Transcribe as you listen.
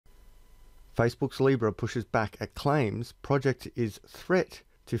Facebook's Libra pushes back at claims project is threat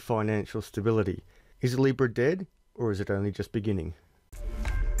to financial stability. Is Libra dead, or is it only just beginning?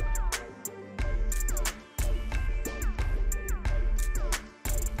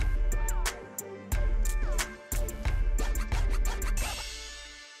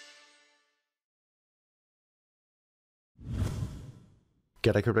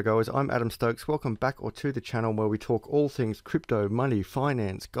 G'day crypto goers, I'm Adam Stokes. Welcome back or to the channel where we talk all things crypto, money,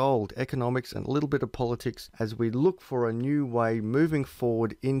 finance, gold, economics and a little bit of politics as we look for a new way moving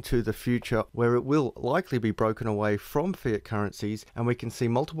forward into the future where it will likely be broken away from fiat currencies and we can see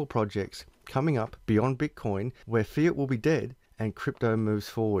multiple projects coming up beyond Bitcoin where fiat will be dead and crypto moves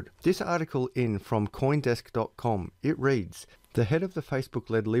forward. This article in from coindesk.com, it reads, the head of the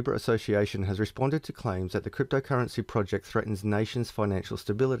Facebook-led Libra Association has responded to claims that the cryptocurrency project threatens nations' financial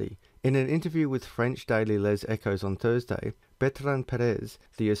stability. In an interview with French daily Les Echos on Thursday, Bertrand Perez,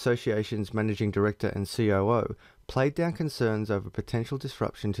 the association's managing director and COO, played down concerns over potential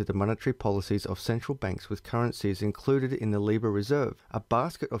disruption to the monetary policies of central banks with currencies included in the Libra Reserve, a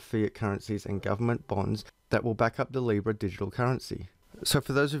basket of fiat currencies and government bonds that will back up the Libra digital currency. So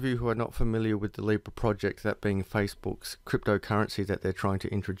for those of you who are not familiar with the Libra project, that being Facebook's cryptocurrency that they're trying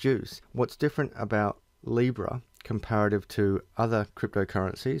to introduce, what's different about Libra comparative to other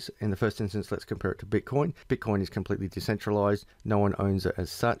cryptocurrencies? In the first instance, let's compare it to Bitcoin. Bitcoin is completely decentralized. No one owns it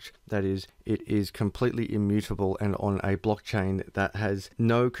as such. That is, it is completely immutable and on a blockchain that has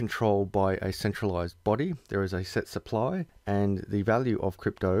no control by a centralized body. There is a set supply and the value of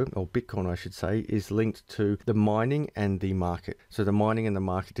crypto, or Bitcoin I should say, is linked to the mining and the market. So the mining and the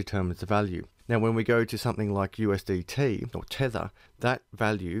market determines the value. Now, when we go to something like USDT or Tether, that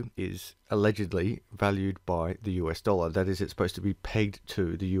value is allegedly valued by the US dollar. That is, it's supposed to be pegged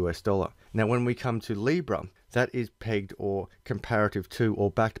to the US dollar. Now, when we come to Libra, that is pegged or comparative to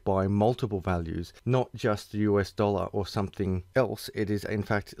or backed by multiple values, not just the US dollar or something else. It is in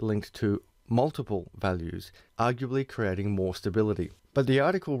fact linked to multiple values, arguably creating more stability. But the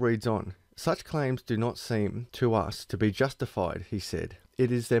article reads on, such claims do not seem to us to be justified, he said.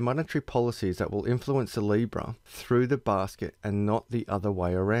 It is their monetary policies that will influence the Libra through the basket and not the other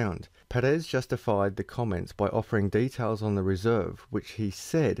way around. Perez justified the comments by offering details on the reserve, which he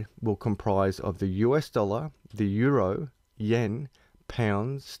said will comprise of the US dollar, the euro, yen,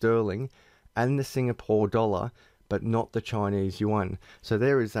 pounds, sterling, and the Singapore dollar, but not the Chinese yuan. So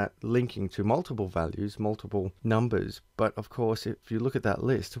there is that linking to multiple values, multiple numbers. But of course, if you look at that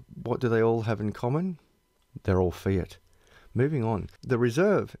list, what do they all have in common? They're all fiat. Moving on, the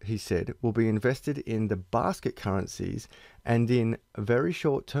reserve, he said, will be invested in the basket currencies and in very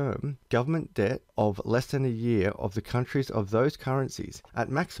short term government debt of less than a year of the countries of those currencies. At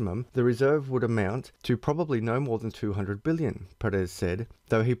maximum, the reserve would amount to probably no more than 200 billion, Perez said,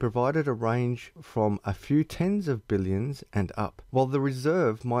 though he provided a range from a few tens of billions and up. While the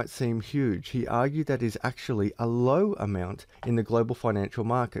reserve might seem huge, he argued that is actually a low amount in the global financial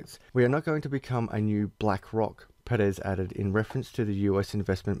markets. We are not going to become a new BlackRock, Perez added in reference to the US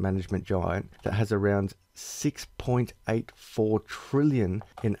investment management giant that has around 6.84 trillion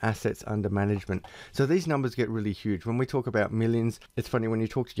in assets under management. So these numbers get really huge. When we talk about millions, it's funny when you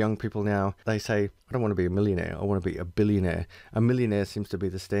talk to young people now, they say, I don't want to be a millionaire, I want to be a billionaire. A millionaire seems to be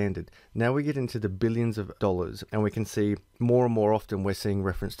the standard. Now we get into the billions of dollars and we can see more and more often we're seeing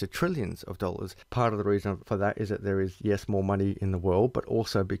reference to trillions of dollars. Part of the reason for that is that there is, yes, more money in the world, but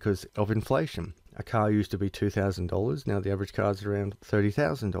also because of inflation. A car used to be $2,000. Now the average car is around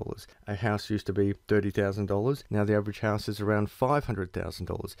 $30,000. A house used to be $30,000. Now the average house is around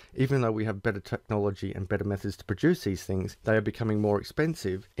 $500,000. Even though we have better technology and better methods to produce these things, they are becoming more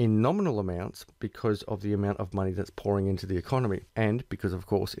expensive in nominal amounts because of the amount of money that's pouring into the economy and because, of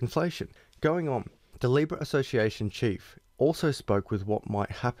course, inflation. Going on, the Libra Association chief also spoke with what might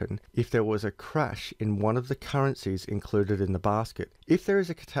happen if there was a crash in one of the currencies included in the basket. If there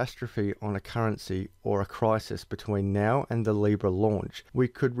is a catastrophe on a currency or a crisis between now and the Libra launch, we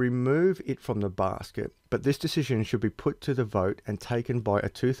could remove it from the basket, but this decision should be put to the vote and taken by a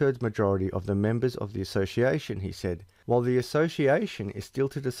 2/3 majority of the members of the association, he said. While the association is still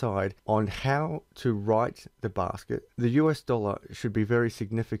to decide on how to write the basket, the US dollar should be very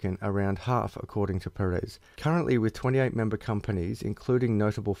significant, around half, according to Perez. Currently, with 28 member companies, including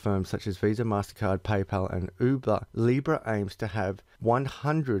notable firms such as Visa, MasterCard, PayPal, and Uber, Libra aims to have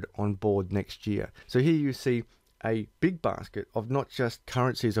 100 on board next year. So here you see a big basket of not just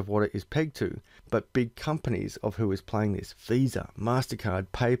currencies of what it is pegged to, but big companies of who is playing this. Visa, MasterCard,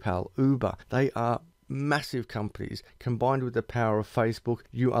 PayPal, Uber, they are massive companies combined with the power of Facebook,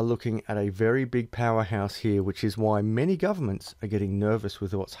 you are looking at a very big powerhouse here, which is why many governments are getting nervous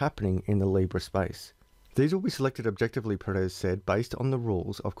with what's happening in the Libra space. These will be selected objectively, Perez said, based on the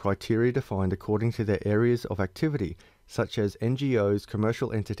rules of criteria defined according to their areas of activity, such as NGOs,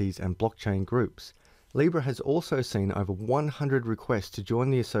 commercial entities, and blockchain groups. Libra has also seen over 100 requests to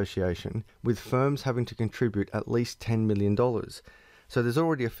join the association, with firms having to contribute at least $10 million. So there's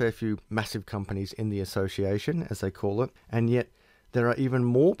already a fair few massive companies in the association, as they call it, and yet there are even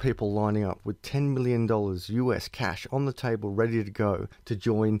more people lining up with $10 million US cash on the table ready to go to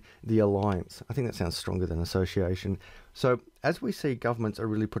join the alliance. I think that sounds stronger than association. So as we see governments are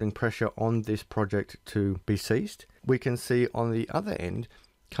really putting pressure on this project to be ceased, we can see on the other end,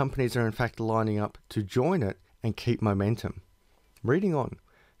 companies are in fact lining up to join it and keep momentum. Reading on,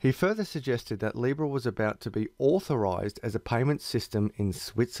 he further suggested that Libra was about to be authorized as a payment system in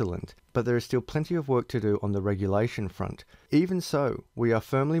Switzerland, but there is still plenty of work to do on the regulation front. Even so, we are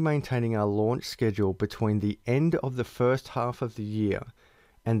firmly maintaining our launch schedule between the end of the first half of the year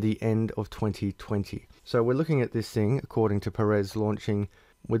and the end of 2020. So we're looking at this thing, according to Perez, launching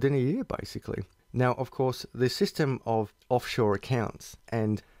within a year, basically. Now, of course, the system of offshore accounts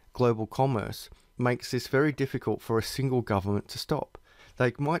and global commerce makes this very difficult for a single government to stop.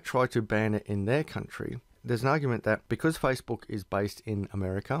 They might try to ban it in their country. There's an argument that because Facebook is based in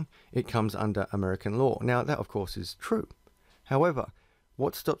America, it comes under American law. Now, that, of course, is true. However,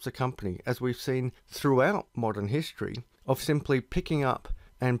 what stops a company, as we've seen throughout modern history, of simply picking up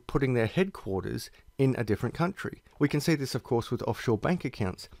and putting their headquarters in a different country? We can see this, of course, with offshore bank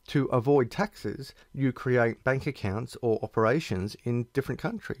accounts. To avoid taxes, you create bank accounts or operations in different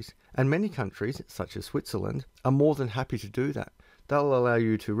countries. And many countries, such as Switzerland, are more than happy to do that. They'll allow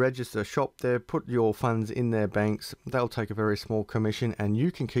you to register shop there, put your funds in their banks, they'll take a very small commission, and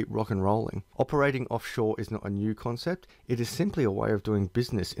you can keep rock and rolling. Operating offshore is not a new concept, it is simply a way of doing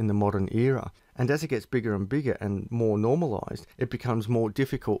business in the modern era. And as it gets bigger and bigger and more normalized, it becomes more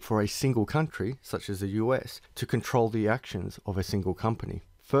difficult for a single country, such as the US, to control the actions of a single company.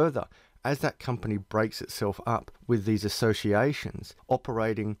 Further, as that company breaks itself up with these associations,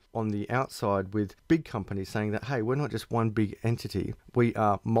 operating on the outside with big companies saying that, hey, we're not just one big entity, we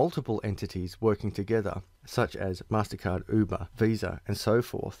are multiple entities working together, such as MasterCard, Uber, Visa, and so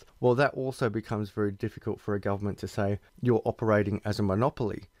forth. Well, that also becomes very difficult for a government to say you're operating as a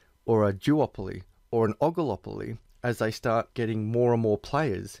monopoly, or a duopoly, or an oligopoly, as they start getting more and more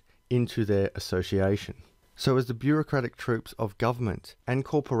players into their association. So as the bureaucratic troops of government and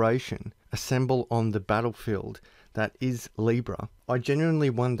corporation assemble on the battlefield that is Libra, I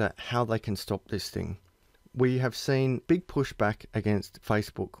genuinely wonder how they can stop this thing. We have seen big pushback against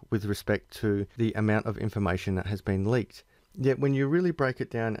Facebook with respect to the amount of information that has been leaked. Yet when you really break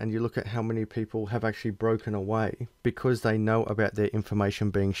it down and you look at how many people have actually broken away because they know about their information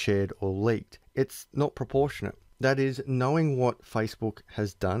being shared or leaked, it's not proportionate. That is, knowing what Facebook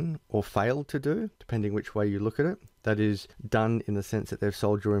has done or failed to do, depending which way you look at it. That is, done in the sense that they've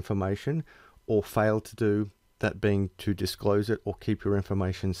sold your information, or failed to do, that being to disclose it or keep your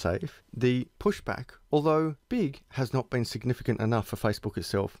information safe. The pushback, although big, has not been significant enough for Facebook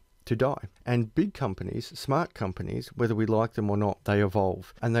itself to die. And big companies, smart companies, whether we like them or not, they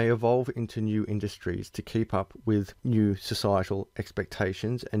evolve. And they evolve into new industries to keep up with new societal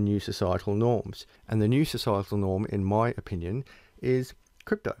expectations and new societal norms. And the new societal norm, in my opinion, is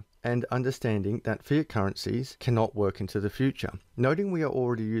crypto, and understanding that fiat currencies cannot work into the future. Noting we are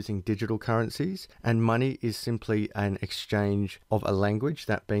already using digital currencies, and money is simply an exchange of a language,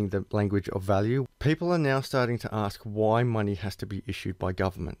 that being the language of value, people are now starting to ask why money has to be issued by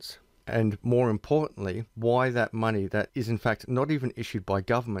governments. And more importantly, why that money that is in fact not even issued by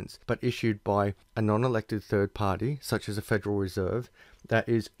governments, but issued by a non-elected third party, such as a Federal Reserve, that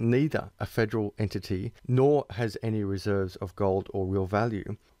is neither a federal entity nor has any reserves of gold or real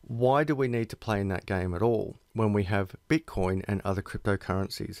value. Why do we need to play in that game at all when we have Bitcoin and other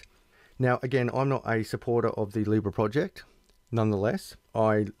cryptocurrencies? Now, again, I'm not a supporter of the Libra project. Nonetheless,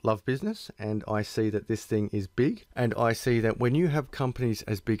 I love business and I see that this thing is big, and I see that when you have companies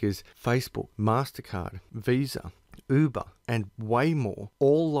as big as Facebook, MasterCard, Visa, Uber, and way more,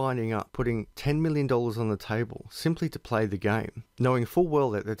 all lining up, putting $10 million on the table simply to play the game, knowing full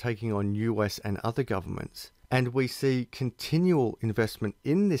well that they're taking on US and other governments, and we see continual investment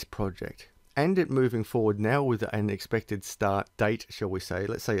in this project, and it moving forward now with an expected start date, shall we say,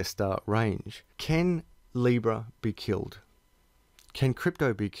 let's say a start range. Can Libra be killed? Can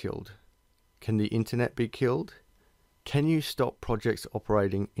crypto be killed? Can the internet be killed? Can you stop projects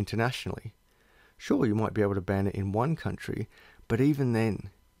operating internationally? Sure, you might be able to ban it in one country, but even then,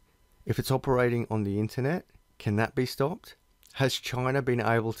 If it's operating on the internet, can that be stopped? Has China been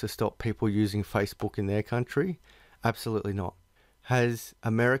able to stop people using Facebook in their country? Absolutely not. Has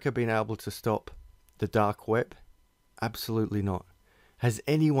America been able to stop the dark web? Absolutely not. Has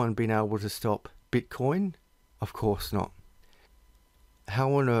anyone been able to stop Bitcoin? Of course not.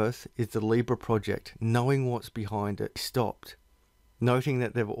 How on earth is the Libra project, knowing what's behind it, stopped? Noting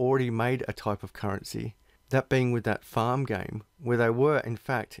that they've already made a type of currency, that being with that farm game, where they were in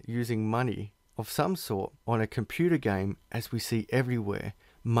fact using money of some sort on a computer game, as we see everywhere.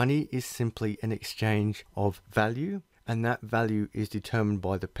 Money is simply an exchange of value, and that value is determined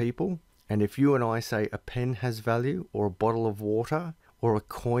by the people. And if you and I say a pen has value, or a bottle of water, or a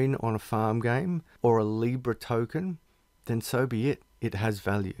coin on a farm game, or a Libra token, then so be it. It has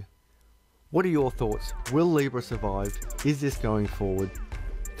value. What are your thoughts? Will Libra survive? Is this going forward?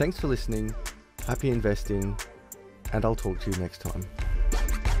 Thanks for listening. Happy investing, and I'll talk to you next time.